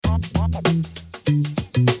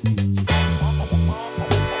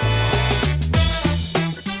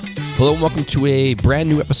Hello and welcome to a brand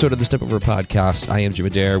new episode of the Step Over Podcast. I am Jim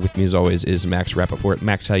Adair. With me as always is Max Rappaport.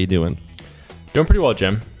 Max, how you doing? Doing pretty well,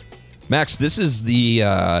 Jim. Max, this is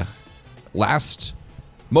the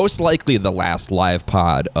most likely the last live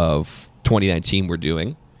pod of 2019 we're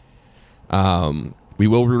doing. We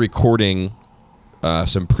will be recording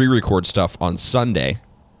some pre-record stuff on Sunday,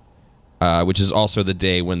 which is also the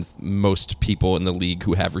day when most people in the league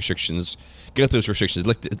who have restrictions get those restrictions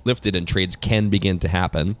lifted and trades can begin to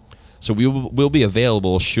happen. So we will be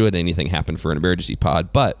available should anything happen for an emergency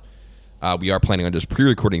pod, but we are planning on just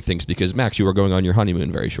pre-recording things because, Max, you are going on your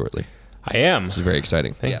honeymoon very shortly. I am. This is very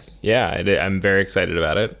exciting. Yes. Yeah, I'm very excited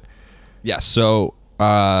about it. Yeah, so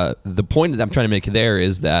the point that I'm trying to make there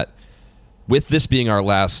is that with this being our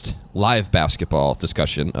last live basketball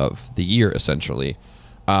discussion of the year, essentially,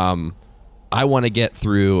 I want to get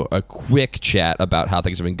through a quick chat about how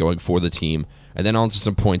things have been going for the team, and then on to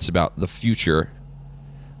some points about the future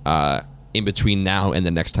in between now and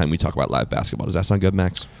the next time we talk about live basketball. Does that sound good,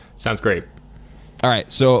 Max? Sounds great. All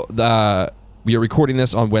right, so we are recording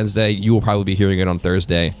this on Wednesday. You will probably be hearing it on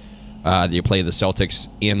Thursday. They play the Celtics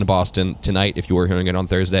in Boston tonight if you were hearing it on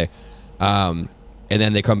Thursday. And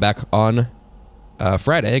then they come back on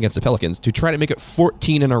Friday against the Pelicans to try to make it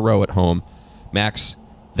 14 in a row at home. Max,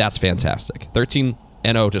 that's fantastic.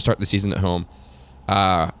 13-0 to start the season at home.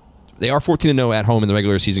 They are 14-0 at home in the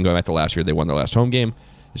regular season going back to last year. They won their last home game.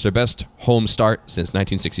 It's their best home start since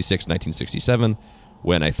 1966, 1967,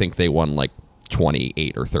 when I think they won like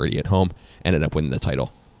 28 or 30 at home, ended up winning the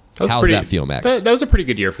title. How's that feel, Max? That was a pretty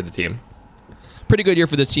good year for the team. Pretty good year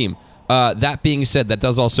for the team. That being said, that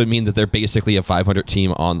does also mean that they're basically a 500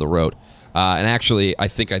 team on the road. And actually, I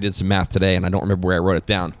think I did some math today, and I don't remember where I wrote it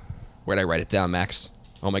down. Where did I write it down, Max?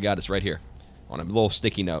 Oh my God, it's right here on a little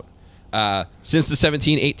sticky note. Since the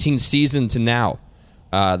 17-18 season to now,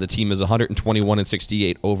 the team is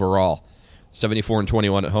 121-68 overall,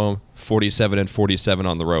 74-21 at home, 47-47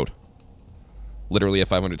 on the road. Literally a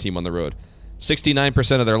 500 team on the road.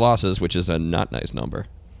 69% of their losses, which is a not nice number,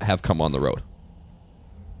 have come on the road.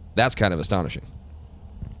 That's kind of astonishing.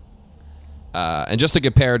 And just to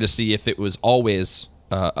compare to see if it was always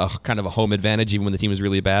a kind of a home advantage, even when the team was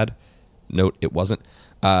really bad. Note, it wasn't.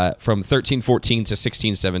 From 13-14 to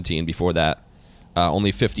 16-17 before that,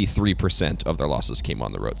 only 53% of their losses came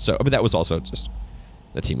on the road. So, but that was also just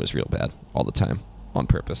the team was real bad all the time on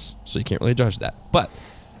purpose. So you can't really judge that. But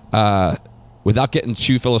without getting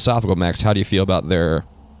too philosophical, Max, how do you feel about their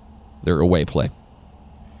away play?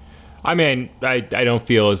 I mean, I don't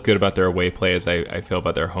feel as good about their away play as I feel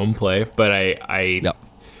about their home play, but I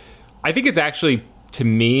think it's actually, to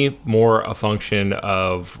me, more a function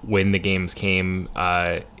of when the games came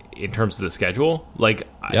in terms of the schedule. Like,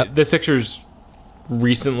 the Sixers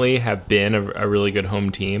recently have been a really good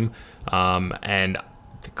home team, and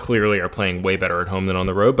clearly are playing way better at home than on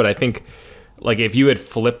the road. But I think, like, if you had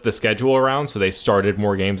flipped the schedule around so they started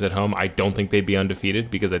more games at home, I don't think they'd be undefeated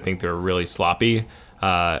because I think they're really sloppy,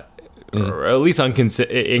 or at least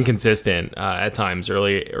inconsistent at times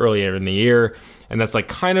earlier in the year. And that's like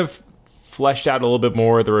kind of fleshed out a little bit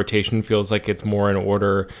more. The rotation feels like it's more in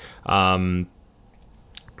order.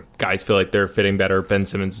 Guys feel like they're fitting better. Ben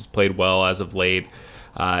Simmons has played well as of late.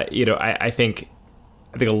 I think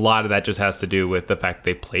a lot of that just has to do with the fact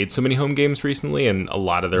they played so many home games recently, and a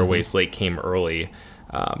lot of their away slate came early.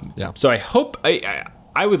 So I hope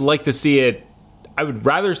I would like to see it. I would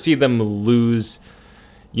rather see them lose,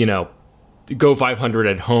 go 500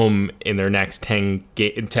 at home in their next 10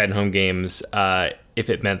 home games if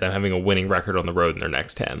it meant them having a winning record on the road in their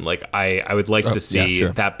next 10. Like, I would like to see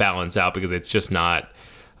that balance out, because it's just not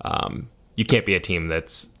you can't be a team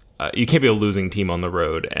that's you can't be a losing team on the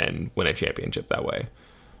road and win a championship that way.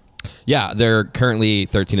 Yeah, they're currently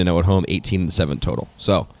 13-0 at home, 18-7 total.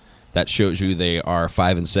 So that shows you they are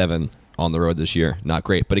 5-7 on the road this year. Not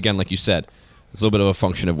great, but again, like you said, it's a little bit of a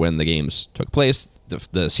function of when the games took place.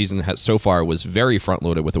 The season so far was very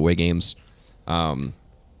front-loaded with away games,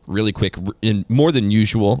 really quick, more than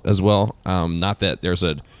usual as well. Not that there's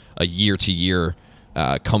a year-to-year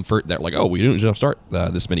comfort that, like, we didn't just start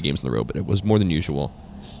this many games in the road, but it was more than usual.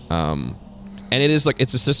 And it is like,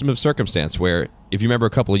 it's a system of circumstance where, if you remember a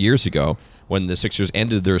couple of years ago when the Sixers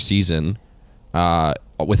ended their season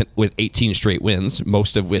with 18 straight wins,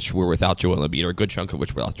 most of which were without Joel Embiid, or a good chunk of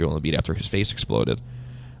which were without Joel Embiid after his face exploded.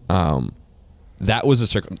 That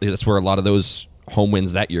was that's where a lot of those home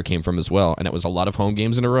wins that year came from as well, and it was a lot of home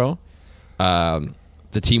games in a row.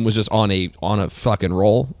 The team was just on a fucking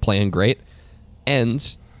roll, playing great,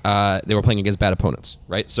 and they were playing against bad opponents,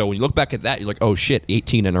 right? So when you look back at that, you're like, oh shit,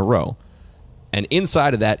 18 in a row. And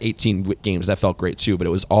inside of that 18 games, that felt great too, but it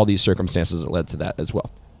was all these circumstances that led to that as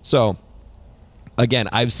well. So, again,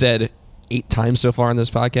 I've said 8 times so far on this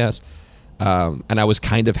podcast, and I was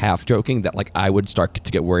kind of half joking that like I would start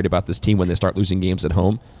to get worried about this team when they start losing games at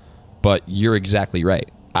home. But you're exactly right.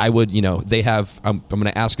 I would, they have. I'm going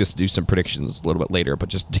to ask us to do some predictions a little bit later, but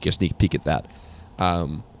just to take a sneak peek at that.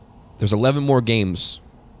 There's 11 more games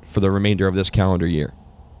for the remainder of this calendar year.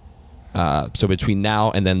 So between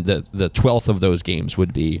now and then the 12th of those games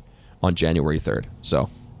would be on January 3rd. So,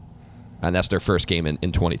 and that's their first game in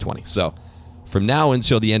 2020. So from now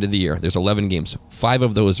until the end of the year, there's 11 games. 5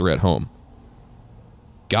 of those are at home.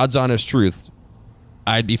 God's honest truth,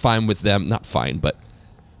 I'd be fine with them. Not fine, but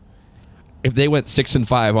if they went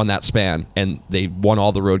 6-5 on that span and they won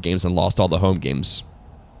all the road games and lost all the home games,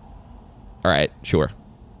 all right, sure.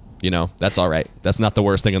 That's all right. That's not the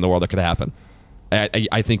worst thing in the world that could happen.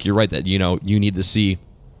 I think you're right that, you need to see,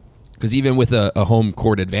 because even with a home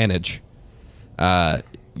court advantage,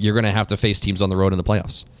 you're going to have to face teams on the road in the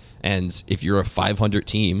playoffs. And if you're a 500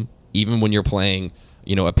 team, even when you're playing,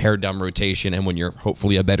 a pared down rotation and when you're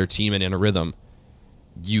hopefully a better team and in a rhythm,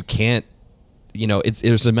 you can't,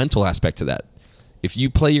 there's a mental aspect to that. If you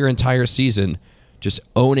play your entire season just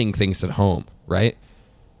owning things at home, right?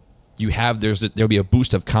 There'll be a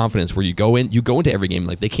boost of confidence where you go into every game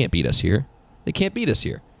like they can't beat us here. They can't beat us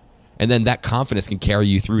here. And then that confidence can carry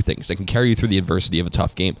you through things. It can carry you through the adversity of a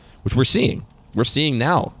tough game, which we're seeing. We're seeing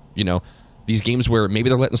now, these games where maybe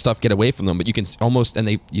they're letting stuff get away from them, but you can almost, and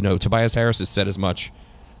they, Tobias Harris has said as much,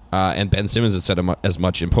 and Ben Simmons has said as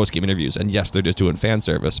much in post-game interviews. And yes, they're just doing fan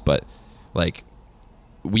service, but like,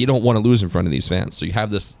 we don't want to lose in front of these fans. So you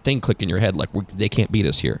have this thing click in your head, like they can't beat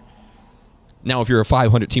us here. Now, if you're a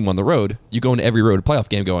 500 team on the road, you go into every road playoff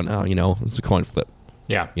game going, oh, it's a coin flip.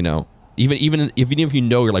 Yeah. Even if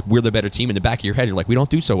you're like, we're the better team, in the back of your head, you're like, we don't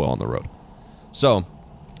do so well on the road. So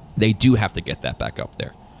they do have to get that back up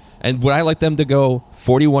there. And would I like them to go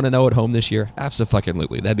 41-0 at home this year?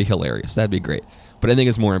 Absolutely. That'd be hilarious. That'd be great. But I think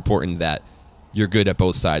it's more important that you're good at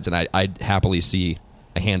both sides, and I'd happily see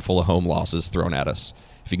a handful of home losses thrown at us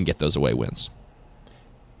if you can get those away wins.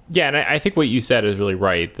 Yeah, and I think what you said is really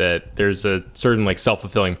right, that there's a certain like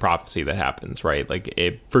self-fulfilling prophecy that happens, right? Like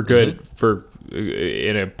for good, for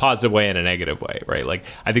in a positive way and a negative way, right? Like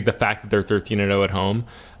I think the fact that they're 13-0 at home,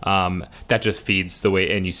 that just feeds the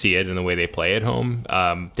way, and you see it in the way they play at home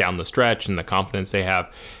down the stretch and the confidence they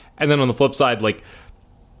have. And then on the flip side, like,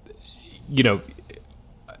 the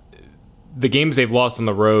games they've lost on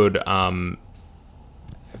the road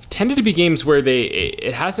tended to be games where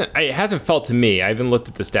it hasn't felt to me. I haven't looked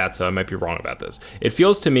at the stats, so I might be wrong about this. It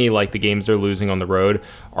feels to me like the games they're losing on the road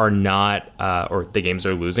are not, or the games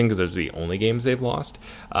they're losing because those are the only games they've lost.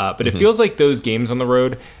 But it feels like those games on the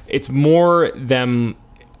road, it's more them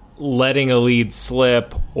letting a lead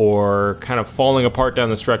slip or kind of falling apart down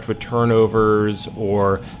the stretch with turnovers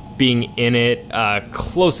or being in it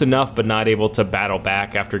close enough but not able to battle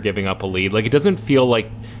back after giving up a lead. Like, it doesn't feel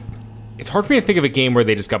like... It's hard for me to think of a game where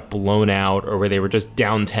they just got blown out or where they were just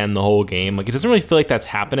down 10 the whole game. Like, it doesn't really feel like that's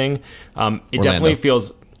happening. It definitely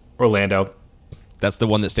feels... Orlando. That's the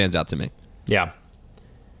one that stands out to me. Yeah.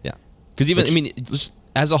 Yeah. Because just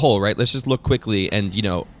as a whole, right, let's just look quickly and,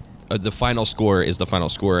 the final score is the final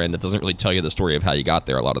score, and it doesn't really tell you the story of how you got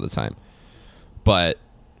there a lot of the time. But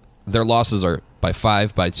their losses are by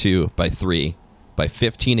 5, by 2, by 3, by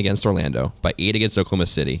 15 against Orlando, by 8 against Oklahoma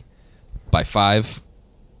City, by 5...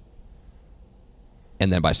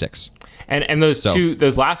 and then by 6. And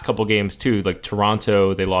those last couple games too, like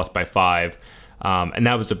Toronto, they lost by 5, and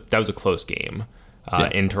that was a close game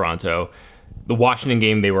in Toronto. The Washington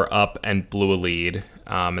game, they were up and blew a lead,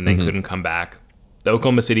 and they couldn't come back. The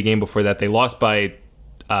Oklahoma City game before that, they lost by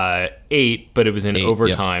 8, but it was in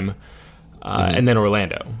overtime, and then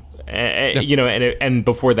Orlando, and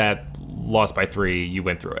before that, lost by 3. You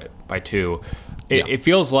went through it by 2. It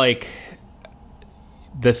feels like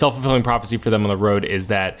the self-fulfilling prophecy for them on the road is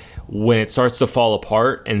that when it starts to fall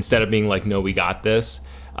apart, instead of being like, no, we got this,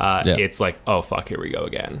 it's like, oh, fuck, here we go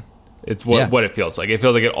again. It's what it feels like. It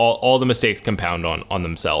feels like all the mistakes compound on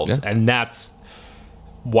themselves. Yeah. And that's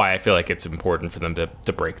why I feel like it's important for them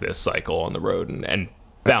to break this cycle on the road and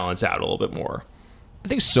balance out a little bit more. I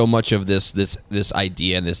think so much of this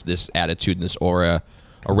idea and this attitude and this aura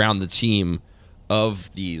around the team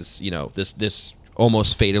of these, this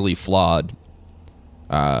almost fatally flawed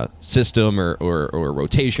system or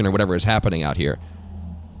rotation or whatever is happening out here,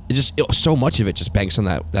 so much of it just banks on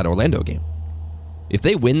that Orlando game. If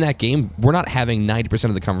they win that game, we're not having 90%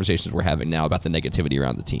 of the conversations we're having now about the negativity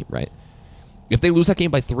around the team, right? If they lose that game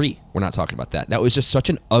by 3, we're not talking about that. That was just such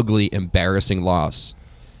an ugly, embarrassing loss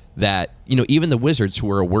that, even the Wizards, who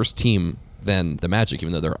were a worse team than the Magic,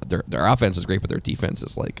 even though their offense is great, but their defense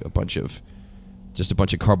is like a bunch of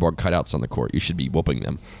cardboard cutouts on the court. You should be whooping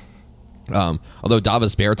them. Although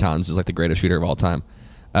Davis Bertans is like the greatest shooter of all time.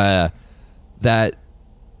 That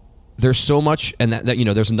there's so much, and that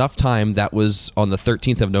there's enough time. That was on the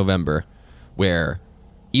 13th of November, where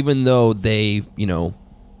even though they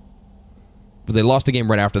lost the game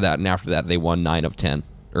right after that, and after that they won 9 of 10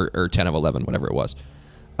 or 10 of 11, whatever it was.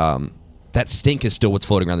 That stink is still what's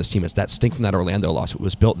floating around this team. It's that stink from that Orlando loss. It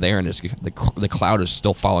was built there, and the cloud is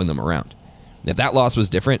still following them around. If that loss was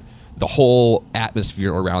different, the whole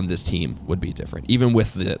atmosphere around this team would be different, even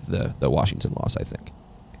with the Washington loss, I think.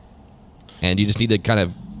 And you just need to kind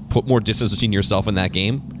of put more distance between yourself and that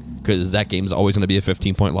game, because that game's always going to be a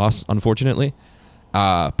 15-point loss, unfortunately.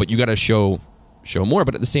 But you got to show more.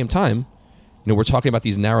 But at the same time, we're talking about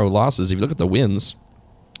these narrow losses. If you look at the wins,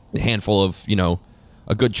 a handful of,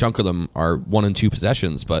 a good chunk of them are 1 and 2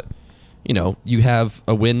 possessions. But, you have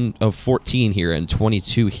a win of 14 here and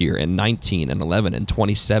 22 here and 19 and 11 and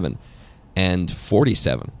 27 and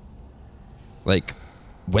 47. Like,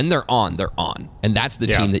 when they're on, they're on. And that's the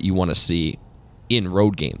team that you want to see in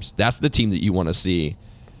road games. That's the team that you want to see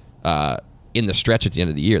in the stretch at the end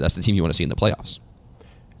of the year. That's the team you want to see in the playoffs.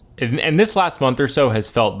 And this last month or so has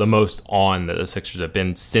felt the most on that the Sixers have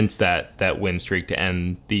been since that win streak to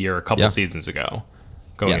end the year a couple seasons ago,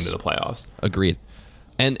 going into the playoffs. Agreed.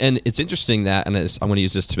 And it's interesting that, and I'm going to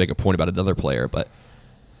use this to make a point about another player, but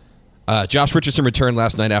Josh Richardson returned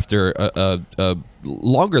last night after a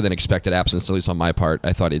longer than expected absence, at least on my part.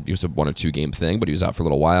 I thought it was a 1 or 2 game thing, but he was out for a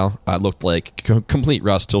little while. Looked like complete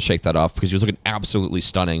rust. He'll shake that off because he was looking absolutely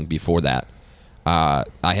stunning before that. I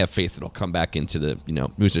have faith that he'll come back into the,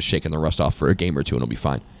 he was just shaking the rust off for a game or 2 and he'll be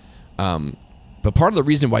fine. But part of the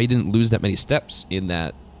reason why he didn't lose that many steps in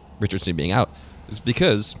that Richardson being out is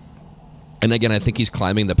because, and again, I think he's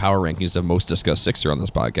climbing the power rankings of most discussed Sixer on this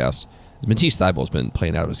podcast, Matisse Thybulle's been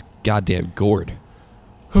playing out of his goddamn gourd.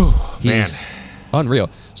 He's unreal.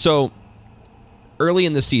 So, early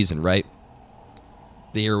in the season, right,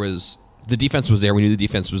 the defense was there. We knew the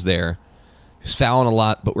defense was there. He was fouling a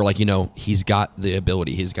lot, but we're like, he's got the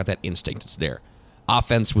ability. He's got that instinct. It's there.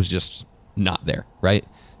 Offense was just not there, right?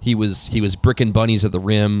 He was bricking bunnies at the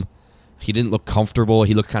rim. He didn't look comfortable.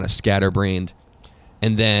 He looked kind of scatterbrained.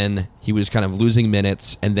 And then he was kind of losing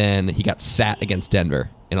minutes, and then he got sat against Denver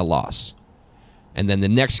in a loss. And then the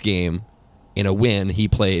next game, in a win, he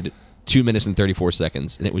played 2 minutes and 34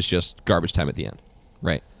 seconds, and it was just garbage time at the end,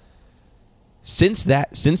 right? Since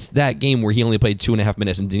that game where he only played 2.5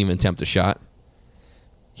 minutes and didn't even attempt a shot,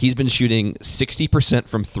 he's been shooting 60%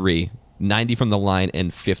 from 3, 90 from the line,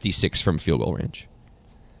 and 56 from field goal range.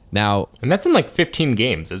 Now, and that's in like 15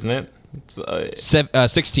 games, isn't it?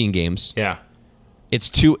 It's, 16 games. Yeah.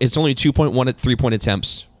 It's only 2.1 at 3-point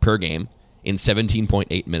attempts per game in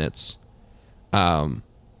 17.8 minutes.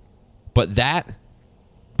 But that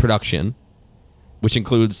production, which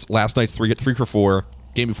includes last night's 3 for 4,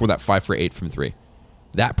 game before that 5 for 8 from 3,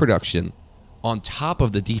 that production on top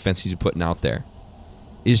of the defense he's putting out there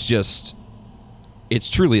is just, it's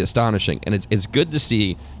truly astonishing. And it's good to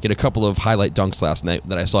see, get a couple of highlight dunks last night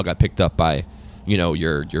that I saw got picked up by,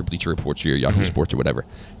 your Bleacher Reports or your Yahoo Sports or whatever.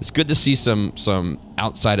 It's good to see some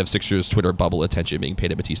outside of Sixers Twitter bubble attention being paid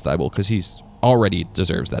to Matisse Thybulle, because he's already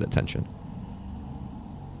deserves that attention.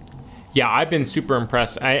 Yeah, I've been super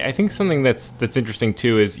impressed. I think something that's interesting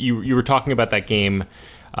too is you were talking about that game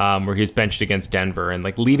where he was benched against Denver, and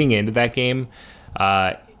like leading into that game,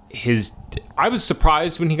 I was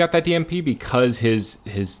surprised when he got that DMP because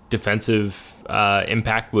his defensive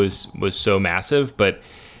impact was so massive. But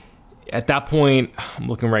at that point, I'm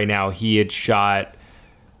looking right now, he had shot,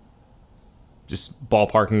 just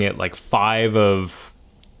ballparking it, like 5 of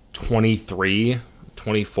 23,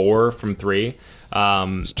 24 from 3.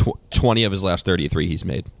 20 of his last 33 he's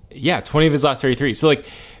made. Yeah, 20 of his last 33. So like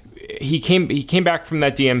he came back from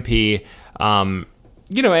that DMP,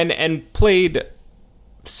 and played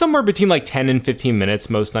somewhere between like 10 and 15 minutes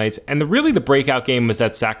most nights. And the breakout game was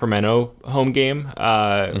that Sacramento home game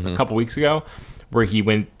a couple weeks ago, where he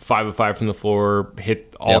went 5 of 5 from the floor,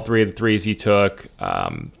 hit all 3 of the threes he took,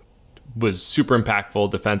 was super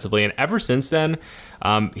impactful defensively. And ever since then,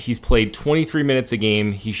 he's played 23 minutes a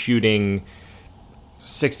game. He's shooting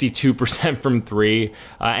 62% from 3,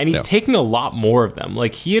 and he's taking a lot more of them.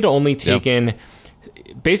 Like, he had only taken,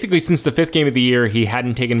 basically since the 5th game of the year, he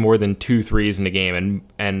hadn't taken more than 2 threes in a game,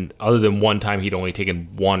 and other than one time, he'd only taken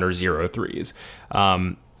 1 or 0 threes.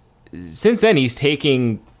 Since then, he's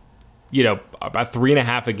taking about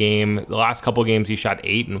 3.5 a game. The last couple of games, he shot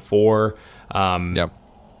 8 and 4.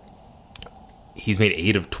 He's made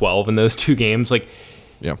 8 of 12 in those 2 games. Like,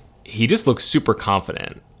 he just looks super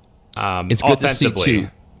confident. It's good to see, too.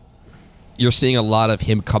 You're seeing a lot of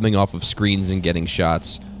him coming off of screens and getting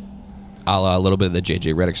shots, a little bit of the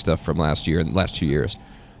J.J. Redick stuff from last year and the last 2 years.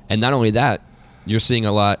 And not only that, you're seeing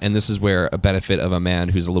a lot, and this is where a benefit of a man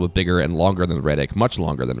who's a little bit bigger and longer than Redick, much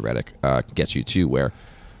longer than Redick, gets you too, where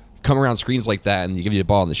come around screens like that and you give you the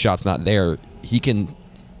ball and the shot's not there, he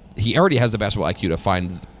already has the basketball IQ to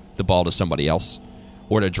find the ball to somebody else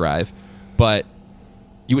or to drive. But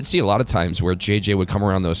you would see a lot of times where JJ would come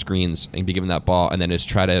around those screens and be given that ball and then just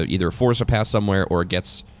try to either force a pass somewhere or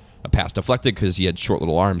gets a pass deflected because he had short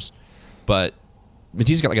little arms. But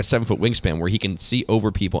Matisse got like a 7-foot wingspan where he can see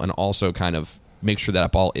over people and also kind of make sure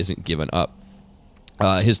that ball isn't given up.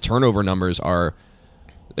 His turnover numbers are,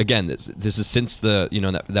 again, this is since the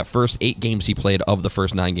that first 8 games he played of the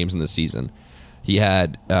first 9 games in the season. He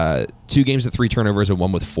had 2 games with 3 turnovers and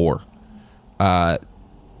 1 with 4.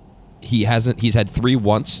 He's had 3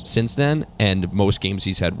 once since then, and most games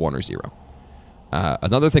he's had 1 or 0.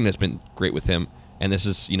 Another thing that's been great with him, and this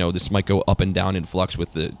is this might go up and down in flux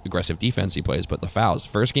with the aggressive defense he plays, but the fouls.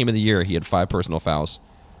 First game of the year, he had 5 personal fouls.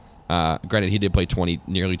 Granted, he did play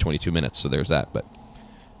nearly 22 minutes, so there's that.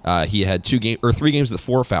 But he had 3 games with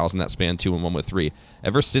 4 fouls in that span, 2 and 1 with 3.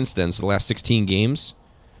 Ever since then, so the last 16 games,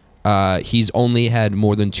 he's only had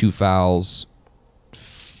more than 2 fouls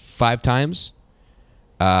 5 times,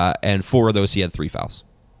 and 4 of those he had 3 fouls,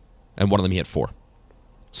 and 1 of them he had 4.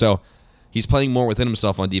 So he's playing more within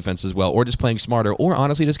himself on defense as well, or just playing smarter, or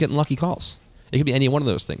honestly just getting lucky calls. It could be any one of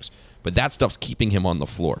those things. But that stuff's keeping him on the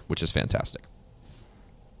floor, which is fantastic.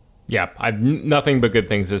 Yeah, I've nothing but good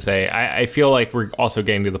things to say. I feel like we're also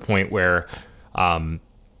getting to the point where, what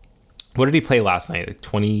did he play last night? Like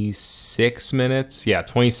 26 minutes? Yeah,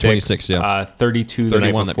 26. Yeah. 32 the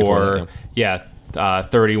night before. Yeah,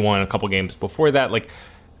 31 a couple games before that.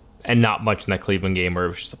 And not much in that Cleveland game where it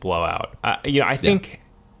was just a blowout. I think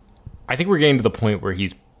we're getting to the point where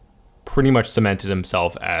he's pretty much cemented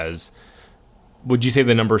himself as, would you say,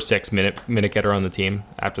 the number 6 minute getter on the team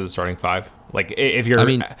after the starting 5? Like, if you're,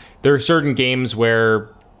 there are certain games where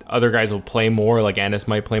other guys will play more, like Ennis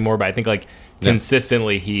might play more, but I think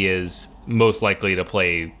consistently he is most likely to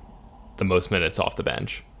play the most minutes off the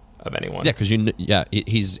bench of anyone. Yeah, because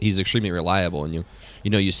he's extremely reliable, and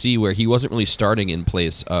you see where he wasn't really starting in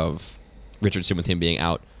place of Richardson with him being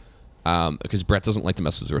out, because Brett doesn't like to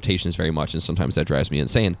mess with rotations very much, and sometimes that drives me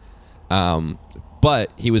insane.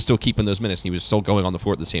 But he was still keeping those minutes, and he was still going on the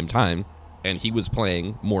floor at the same time, and he was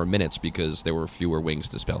playing more minutes because there were fewer wings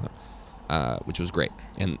to spell him, which was great,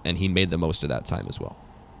 and he made the most of that time as well.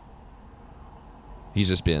 He's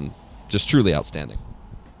just been truly outstanding.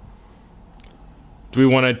 Do we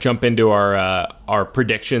want to jump into our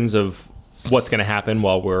predictions of what's going to happen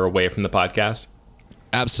while we're away from the podcast?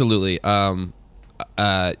 Absolutely.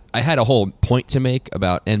 I had a whole point to make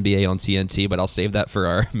about NBA on TNT, but I'll save that for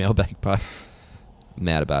our mailbag pod. I'm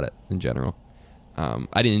mad about it in general.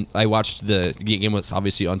 I watched the game was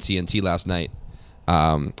obviously on TNT last night,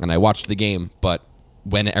 and I watched the game, but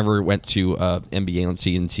whenever it went to NBA on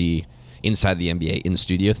TNT inside the NBA in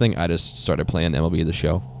studio thing, I just started playing MLB The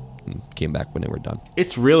Show and came back when they were done.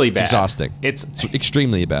 It's really bad. It's exhausting. It's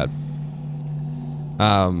extremely bad.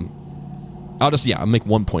 I'll make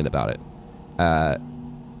one point about it.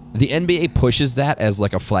 The NBA pushes that as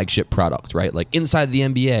like a flagship product, right? Like inside the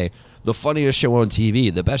NBA, the funniest show on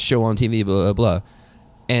TV, the best show on TV, blah, blah, blah.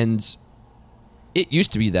 And it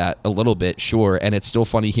used to be that a little bit, sure, and it's still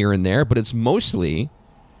funny here and there, but it's mostly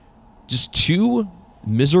just 2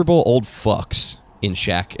 miserable old fucks in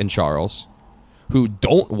Shaq and Charles who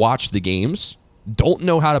don't watch the games, don't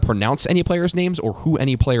know how to pronounce any players' names or who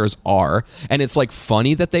any players are, and it's like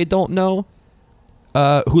funny that they don't know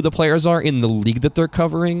who the players are in the league that they're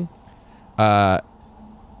covering, and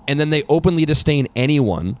then they openly disdain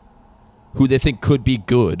anyone who they think could be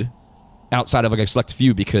good outside of like a select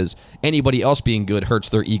few because anybody else being good hurts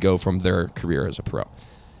their ego from their career as a pro.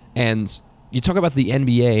 And you talk about the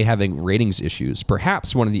NBA having ratings issues.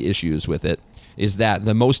 Perhaps one of the issues with it is that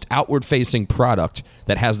the most outward-facing product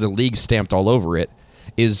that has the league stamped all over it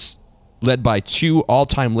is led by 2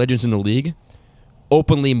 all-time legends in the league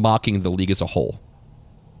openly mocking the league as a whole.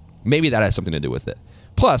 Maybe that has something to do with it.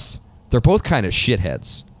 Plus, they're both kind of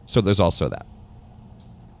shitheads, so there's also that.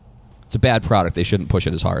 It's a bad product. They shouldn't push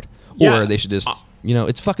it as hard. Yeah. Or they should just,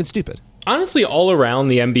 it's fucking stupid. Honestly, all around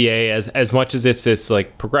the NBA, as much as it's this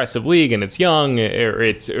like progressive league and it's young, or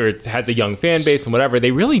it has a young fan base and whatever,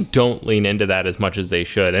 they really don't lean into that as much as they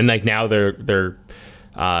should. And like now they're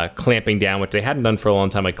clamping down, which they hadn't done for a long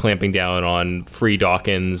time, like clamping down on free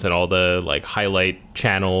Dawkins and all the like highlight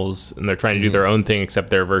channels, and they're trying to do their own thing, except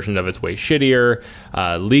their version of it's way shittier.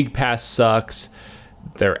 League Pass sucks.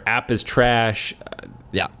 Their app is trash.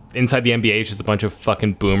 Yeah. Inside the NBA is just a bunch of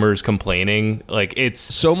fucking boomers complaining. Like, it's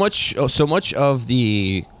so much of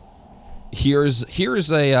the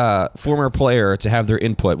here's a former player to have their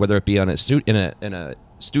input, whether it be on in a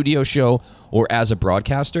studio show or as a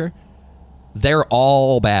broadcaster. They're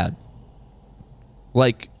all bad.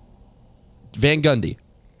 Like Van Gundy,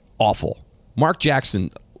 awful. Mark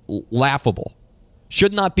Jackson, laughable.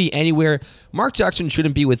 Should not be anywhere. Mark Jackson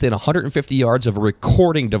shouldn't be within 150 yards of a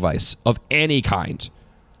recording device of any kind,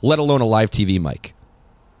 let alone a live TV mic.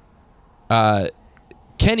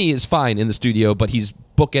 Kenny is fine in the studio, but he's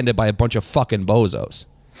bookended by a bunch of fucking bozos.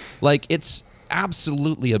 Like, it's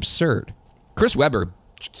absolutely absurd. Chris Webber,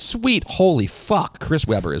 sweet holy fuck, Chris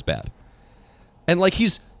Webber is bad. And, like,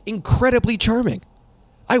 he's incredibly charming.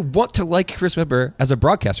 I want to like Chris Webber as a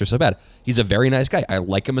broadcaster so bad. He's a very nice guy. I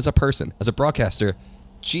like him as a person. As a broadcaster,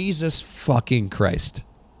 Jesus fucking Christ.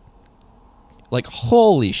 Like,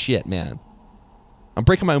 holy shit, man. I'm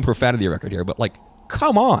breaking my own profanity record here, but, like,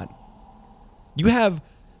 come on. You have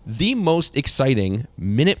the most exciting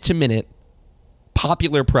minute-to-minute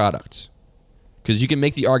popular product. Because you can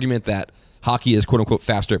make the argument that hockey is, quote-unquote,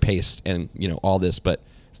 faster paced and, you know, all this, but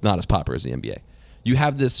it's not as popular as the NBA. You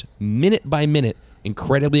have this minute-by-minute,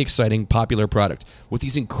 incredibly exciting, popular product with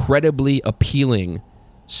these incredibly appealing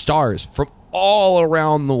stars from all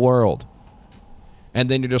around the world. And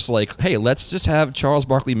then you're just like, hey, let's just have Charles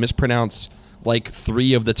Barkley mispronounce like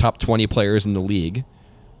 3 of the top 20 players in the league,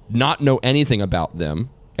 not know anything about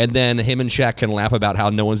them, and then him and Shaq can laugh about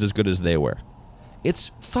how no one's as good as they were.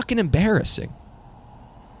 It's fucking embarrassing.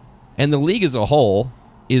 And the league as a whole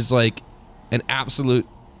is like an absolute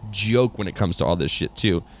joke when it comes to all this shit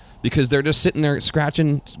too, because they're just sitting there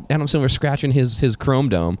scratching, Adam Silver scratching his Chrome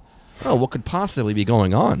Dome. Oh, what could possibly be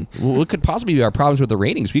going on? What could possibly be our problems with the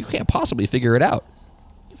ratings? We can't possibly figure it out.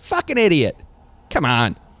 You fucking idiot. Come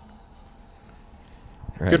on.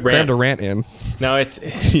 Right, good rant. To rant in. No, it's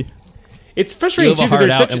frustrating too because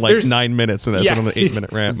there's such in like 9 minutes, and that's an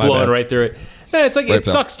 8-minute rant. Blowing right through it. No, it's like right, it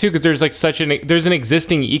sucks too because there's like there's an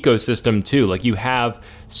existing ecosystem too. Like you have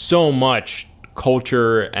so much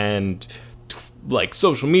culture and like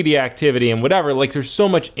social media activity and whatever. Like there's so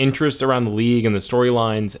much interest around the league and the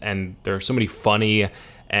storylines, and there are so many funny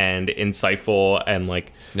and insightful and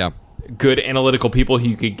like good analytical people who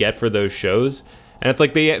you could get for those shows. And it's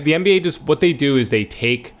like the NBA just what they do is they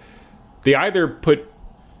either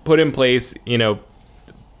put in place, you know,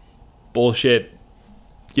 bullshit,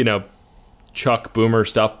 you know, Chuck Boomer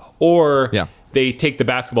stuff, or they take the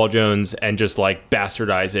Basketball Jones and just like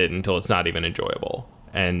bastardize it until it's not even enjoyable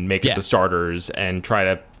and make it the starters and try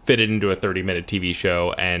to fit it into a 30-minute TV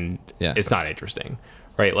show, and it's not interesting.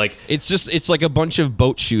 Right, like it's like a bunch of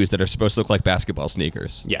boat shoes that are supposed to look like basketball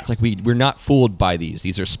sneakers. Yeah, it's like we're not fooled by these.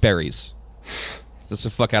 These are Sperry's. That's the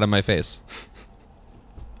fuck out of my face.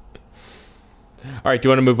 All right, do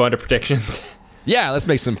you want to move on to predictions? Yeah, let's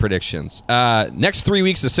make some predictions. Next 3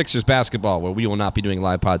 weeks of Sixers basketball, where we will not be doing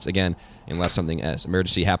live pods again unless something as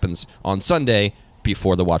emergency happens on Sunday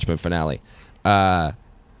before the Watchmen finale.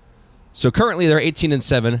 So currently they're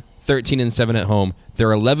 18-7, 13-7 at home. There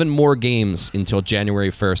are 11 more games until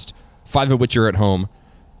January 1st, 5 of which are at home.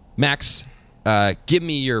 Max, give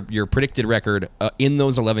me your predicted record in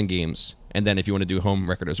those 11 games, and then if you want to do home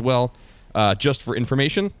record as well. Just for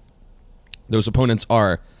information, those opponents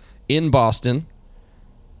are in Boston,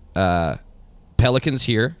 Pelicans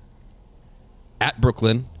here, at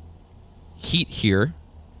Brooklyn, Heat here,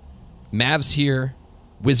 Mavs here,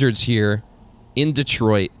 Wizards here, in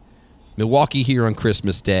Detroit, Milwaukee here on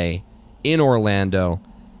Christmas Day, in Orlando,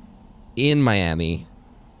 in Miami,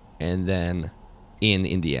 and then in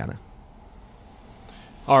Indiana.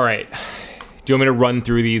 All right. Do you want me to run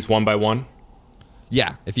through these one by one?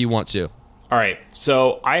 Yeah, if you want to. All right.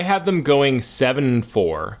 So I have them going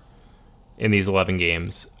 7-4 in these 11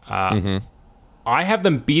 games. I have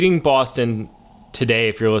them beating Boston today,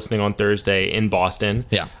 if you're listening on Thursday, in Boston.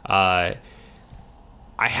 Yeah. I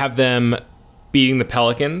have them beating the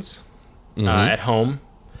Pelicans at home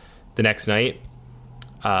the next night.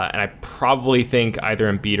 And I probably think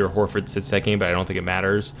either Embiid or Horford sits that game, but I don't think it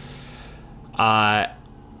matters.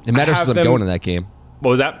 It matters because I'm going to that game. What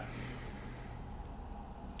was that?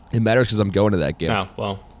 It matters because I'm going to that game. Oh,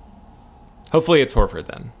 well. Hopefully it's Horford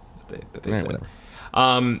then. That they say. Whatever.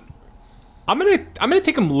 I'm gonna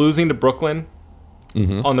take them losing to Brooklyn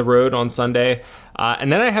on the road on Sunday.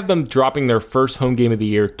 And then I have them dropping their first home game of the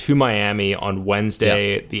year to Miami on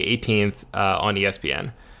Wednesday, the 18th, on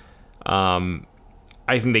ESPN.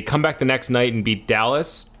 I think they come back the next night and beat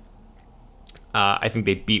Dallas. I think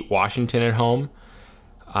they beat Washington at home.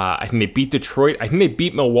 I think they beat Detroit. I think they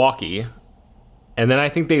beat Milwaukee. And then I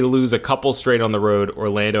think they lose a couple straight on the road,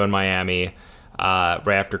 Orlando and Miami, right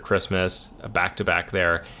after Christmas, back-to-back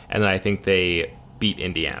there. And then I think they beat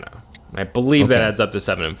Indiana. I believe that adds up to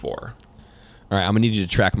 7-4. All right, I'm going to need you to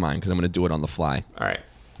track mine because I'm going to do it on the fly. All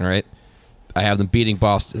right? I have them beating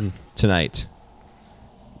Boston tonight,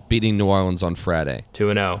 beating New Orleans on Friday.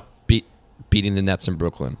 2-0. Beating the Nets in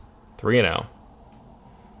Brooklyn. 3-0.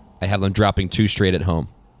 I have them dropping 2 straight at home.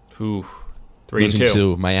 Ooh, 3-2. Losing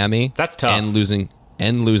to Miami. That's tough. And losing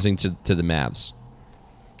to the Mavs.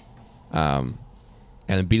 And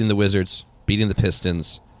then beating the Wizards, beating the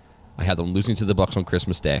Pistons. I had them losing to the Bucks on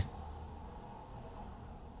Christmas Day.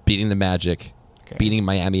 Beating the Magic. Okay. Beating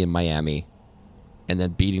Miami in Miami. And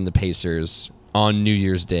then beating the Pacers on New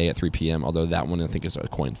Year's Day at 3 p.m., although that one I think is a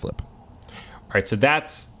coin flip. All right, so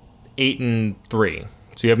that's 8-3.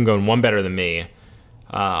 So you have them going one better than me.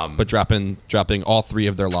 But dropping all 3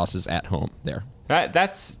 of their losses at home there.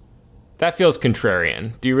 That feels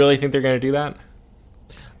contrarian. Do you really think they're going to do that?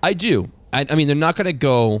 I do. I mean, they're not going to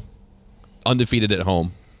go undefeated at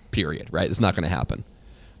home, period, right? It's not going to happen.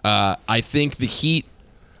 I think the Heat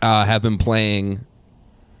have been playing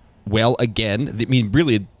well again. I mean,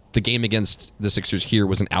 really, the game against the Sixers here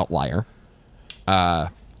was an outlier.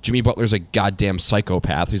 Jimmy Butler's a goddamn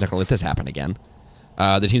psychopath. He's not going to let this happen again.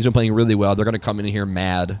 The team's been playing really well. They're going to come in here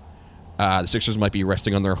mad. The Sixers might be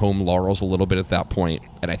resting on their home laurels a little bit at that point.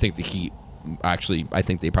 And I think the Heat, actually, I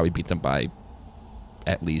think they probably beat them by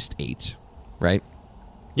at least 8, right?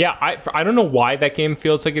 Yeah, I don't know why that game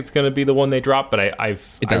feels like it's going to be the one they drop, but I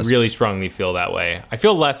really strongly feel that way. I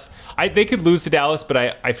feel less... they could lose to Dallas, but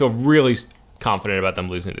I feel really confident about them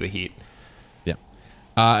losing to the Heat. Yeah.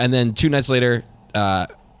 And then 2 nights later,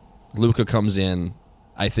 Luka comes in.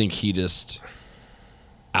 I think he just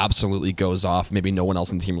absolutely goes off. Maybe no one else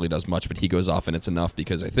in the team really does much, but he goes off, and it's enough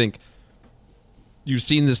because I think you've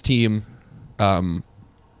seen this team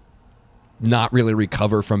not really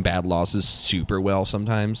recover from bad losses super well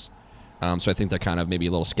sometimes. So I think they're kind of maybe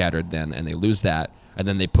a little scattered then, and they lose that, and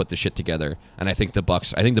then they put the shit together. And I think the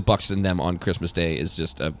Bucks and them on Christmas Day is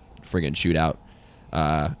just a friggin' shootout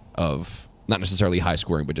of not necessarily high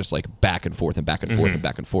scoring, but just like back and forth and back and forth and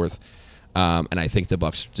back and forth. And I think the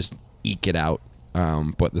Bucks just eke it out.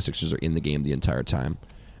 But the Sixers are in the game the entire time,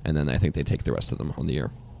 and then I think they take the rest of them on the year.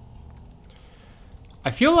 I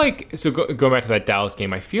feel like, so going back to that Dallas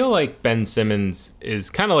game, I feel like Ben Simmons is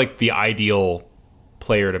kind of like the ideal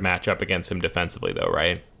player to match up against him defensively, though,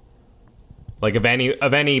 right? Like of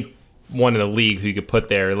any one in the league who you could put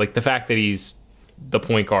there, like the fact that he's the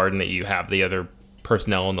point guard and that you have the other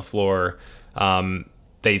personnel on the floor, that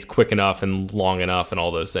he's quick enough and long enough and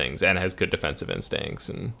all those things, and has good defensive instincts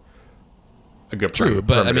and a good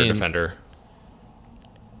perimeter defender.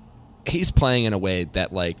 He's playing in a way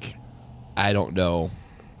that, like, I don't know.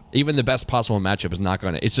 Even the best possible matchup is not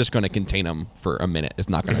going to... It's just going to contain him for a minute. It's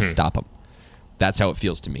not going to stop him. That's how it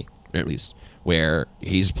feels to me, at least. Where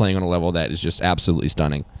he's playing on a level that is just absolutely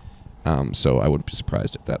stunning. So I wouldn't be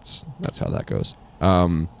surprised if that's how that goes.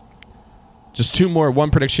 Just 2 more. 1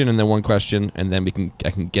 prediction and then 1 question, and then we can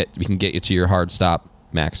get you to your hard stop,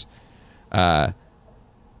 Max.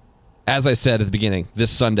 As I said at the beginning, this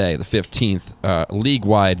Sunday, the 15th,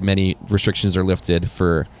 league-wide, many restrictions are lifted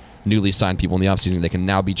for newly signed people in the offseason. They can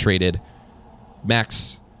now be traded.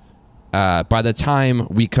 Max, by the time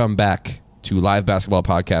we come back to live basketball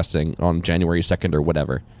podcasting on January 2nd or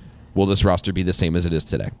whatever, will this roster be the same as it is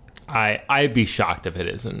today? I'd be shocked if it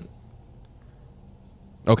isn't.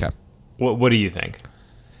 Okay. What do you think?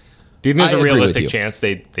 Do you think there's a realistic chance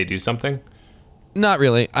they do something? Not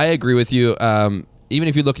really. I agree with you. Even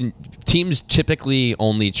if you look, teams typically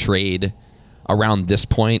only trade around this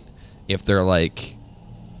point if they're like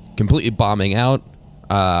completely bombing out,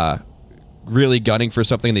 really gunning for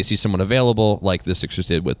something. They see someone available, like the Sixers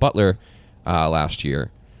did with Butler last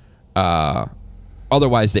year.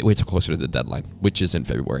 Otherwise, they wait till closer to the deadline, which is in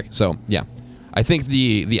February. So, yeah, I think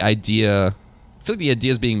the idea, I feel like the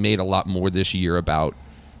idea is being made a lot more this year about,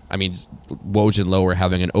 I mean, Woj and Lowe are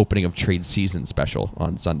having an opening of trade season special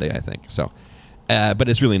on Sunday, I think. So, but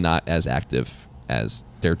it's really not as active as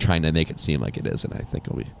they're trying to make it seem like it is, and I think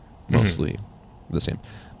it'll be mostly the same.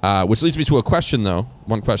 Which leads me to a question, though.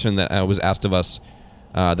 One question that was asked of us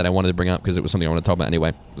that I wanted to bring up because it was something I want to talk about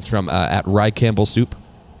anyway. It's from at Rye Campbell Soup.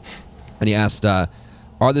 And he asked,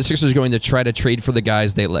 Are the Sixers going to try to trade for the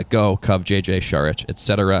guys they let go, Cove, JJ, Saric,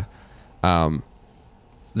 etc.?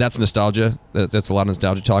 That's nostalgia. That's a lot of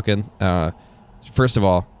nostalgia talking. First of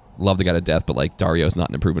all, love the guy to death, but like Dario is not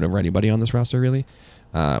an improvement over anybody on this roster, really.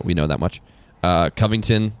 We know that much.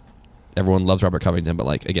 Covington, everyone loves Robert Covington, but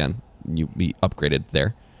like again, we upgraded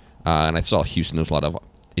there. And I saw Houston, there's a lot of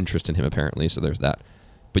interest in him apparently, so there's that.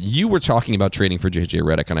 But you were talking about trading for JJ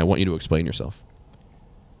Redick, and I want you to explain yourself.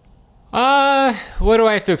 What do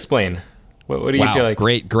I have to explain? What do you feel like?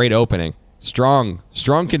 Great opening. Strong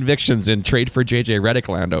convictions in trade for JJ Redick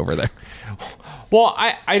land over there. Well,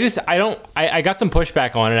 I got some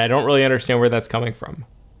pushback on it. I don't really understand where that's coming from.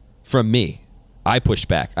 From me. I pushed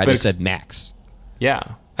back. I just said max. Yeah.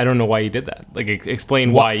 I don't know why you did that. Like,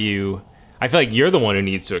 explain why you... I feel like you're the one who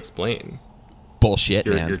needs to explain. Bullshit,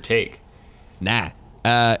 man. Your take. Nah.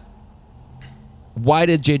 Why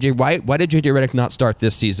did JJ Redick not start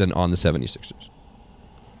this season on the 76ers?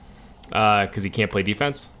 Because he can't play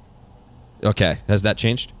defense? Okay. Has that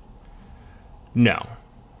changed? No.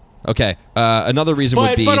 Okay. Another reason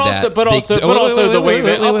would be also that... But also the way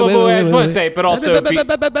that... I just want to say, but also...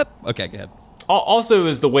 Okay, go ahead. Also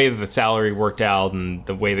is the way that the salary worked out and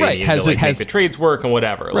the way they needed to make the trades work and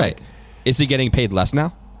whatever. Right. Like, is he getting paid less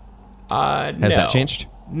now? No. Has that changed?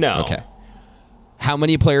 No. Okay. How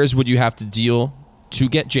many players would you have to deal to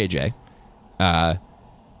get JJ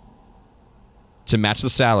to match the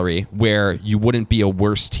salary where you wouldn't be a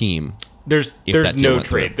worse team? There's no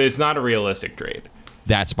trade. There's not a realistic trade.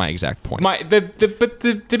 That's my exact point. But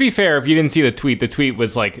to be fair, if you didn't see the tweet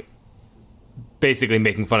was like basically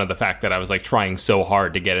making fun of the fact that I was like trying so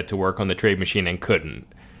hard to get it to work on the trade machine and couldn't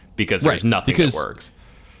because there's nothing that works.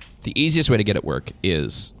 The easiest way to get it work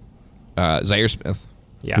is Zaire Smith,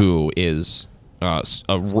 who is a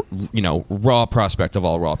raw prospect of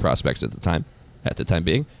all raw prospects at the time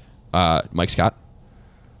being Mike Scott,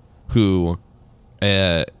 who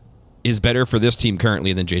is better for this team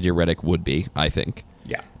currently than JJ Redick would be, I think.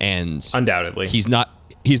 Yeah, and undoubtedly he's not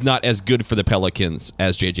as good for the Pelicans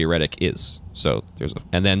as JJ Redick is. So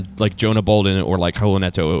and then like Jonah Bolden or like Raul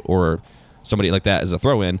Neto or somebody like that as a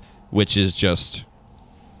throw-in, which is just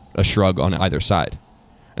a shrug on either side,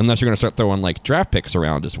 unless you're going to start throwing like draft picks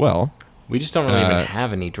around as well. We just don't really even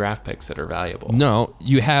have any draft picks that are valuable. No,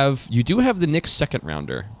 you do have the Knicks second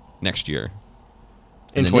rounder next year.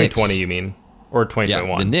 In 2020, Knicks, you mean? Or 2021?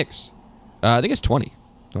 Yeah, the Knicks. I think it's 20,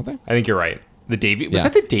 don't they? I think you're right. Was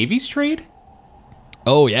that the Davies trade?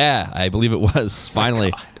 Oh, yeah. I believe it was,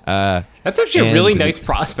 finally. That's actually a really nice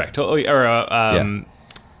prospect, or a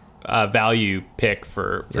value pick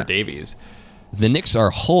for Davies. The Knicks are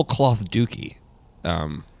whole cloth dookie,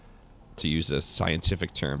 to use a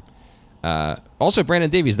scientific term. Also, Brandon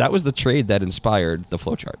Davies, that was the trade that inspired the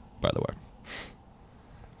flowchart, by the way.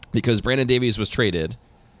 Because Brandon Davies was traded.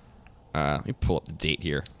 Let me pull up the date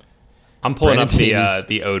here. I'm pulling up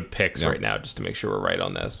the owed picks right now just to make sure we're right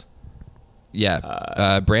on this.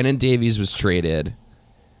 Yeah. Brandon Davies was traded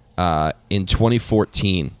in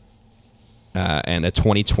 2014, and a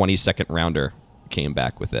 2020 second rounder came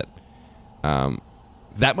back with it.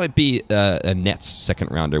 That might be a Nets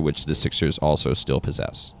second rounder, which the Sixers also still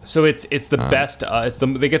possess. So it's the best.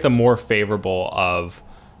 They get the more favorable of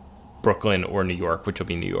Brooklyn or New York, which will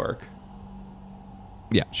be New York.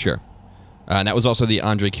 Yeah, sure. And that was also the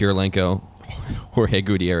Andrei Kirilenko, Jorge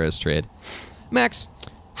Gutierrez trade. Max,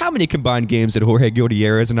 how many combined games did Jorge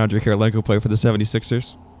Gutierrez and Andrei Kirilenko play for the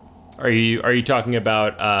 76ers? Are you talking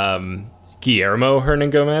about Guillermo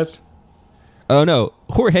Hernangomez? Oh, no.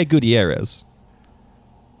 Jorge Gutierrez.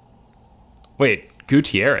 Wait,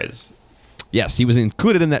 Gutierrez? Yes, he was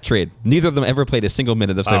included in that trade. Neither of them ever played a single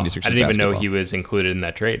minute of 76ers basketball. I didn't even know he was included in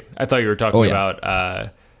that trade. I thought you were talking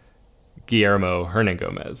about Guillermo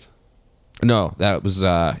Hernangomez. No, that was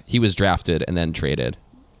he was drafted and then traded.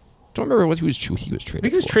 Don't remember what he was traded. I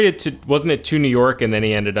think he was traded to, wasn't it to New York, and then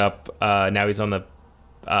he ended up now he's on the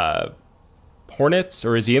Hornets,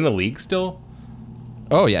 or is he in the league still?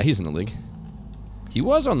 Oh yeah, he's in the league. He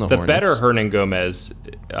was on the Hornets. The better Hernangomez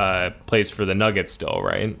plays for the Nuggets still,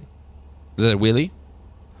 right? Is that Willie?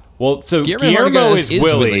 Well, so Guillermo is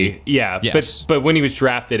Willie. Yeah, yes. but when he was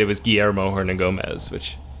drafted, it was Guillermo Hernangomez,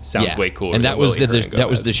 which sounds way cooler. And that was the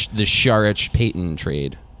Saric Payton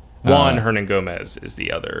trade. Juan Hernangomez is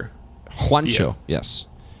the other. Juancho, yes.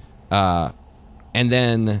 And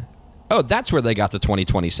then, that's where they got the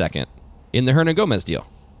 2020 second in the Hernangomez deal.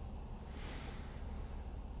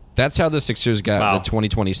 That's how the Sixers got the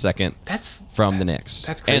 2020 second from the Knicks.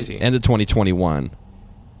 That's crazy. And the 2021.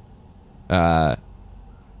 And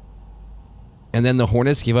then the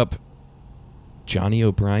Hornets gave up Johnny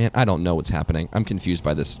O'Brien. I don't know what's happening. I'm confused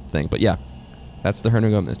by this thing, but yeah. That's the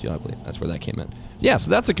Hernangomez deal, I believe. That's where that came in. Yeah, so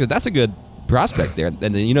that's a good prospect there. And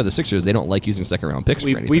then the Sixers, they don't like using second round picks for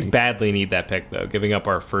anything. We badly need that pick though. Giving up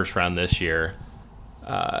our first round this year.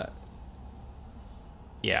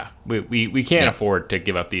 Yeah, we can't afford to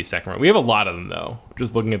give up these second round. We have a lot of them though.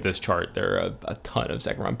 Just looking at this chart, there are a ton of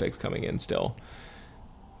second round picks coming in still.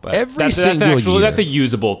 But that's a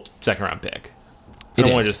usable second round pick. I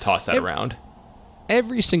don't want to just toss that around.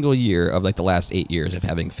 Every single year of like the last 8 years of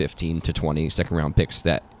having 15 to 20 second round picks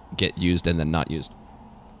that get used and then not used,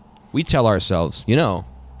 we tell ourselves,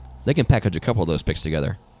 they can package a couple of those picks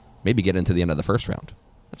together, maybe get into the end of the first round.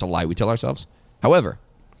 That's a lie we tell ourselves. However,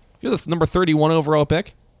 if you're the number 31 overall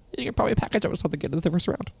pick, you can probably package up with something to get into the first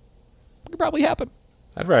round. It could probably happen.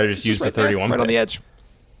 I'd rather just use the 31 right pick. On the edge.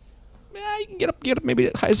 Yeah, you can get up maybe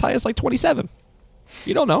as high as like 27.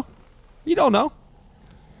 You don't know.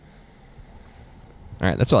 All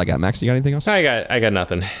right, that's all I got. Max, you got anything else? I got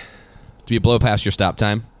nothing. Did you blow past your stop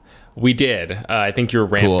time? We did. I think your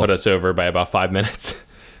rant put us over by about 5 minutes.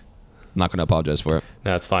 I'm not going to apologize for it.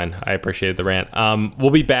 No, it's fine. I appreciate the rant. We'll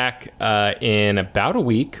be back in about a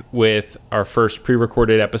week with our first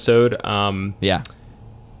pre-recorded episode. Yeah.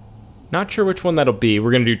 Not sure which one that'll be.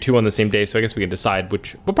 We're going to do 2 on the same day, so I guess we can decide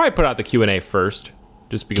which. We'll probably put out the Q&A first,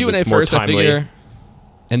 just because it's more timely. I figure,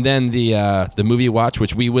 and then the movie watch,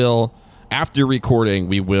 which we will, after recording,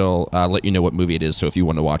 we will let you know what movie it is, so if you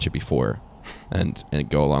want to watch it before and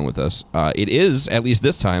go along with us. It is, at least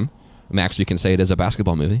this time, Max, we can say it is a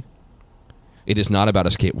basketball movie. It is not about a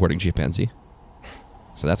skateboarding chimpanzee,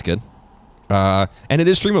 so that's good. And it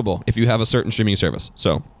is streamable if you have a certain streaming service,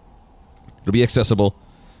 so it'll be accessible.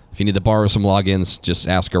 If you need to borrow some logins, just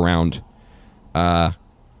ask around. And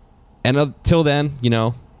until then,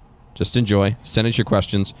 just enjoy. Send us your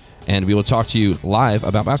questions, and we will talk to you live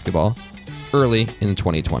about basketball early in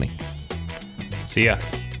 2020. See ya.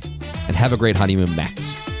 And have a great honeymoon,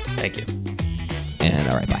 Max. Thank you. And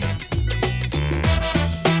all right, bye.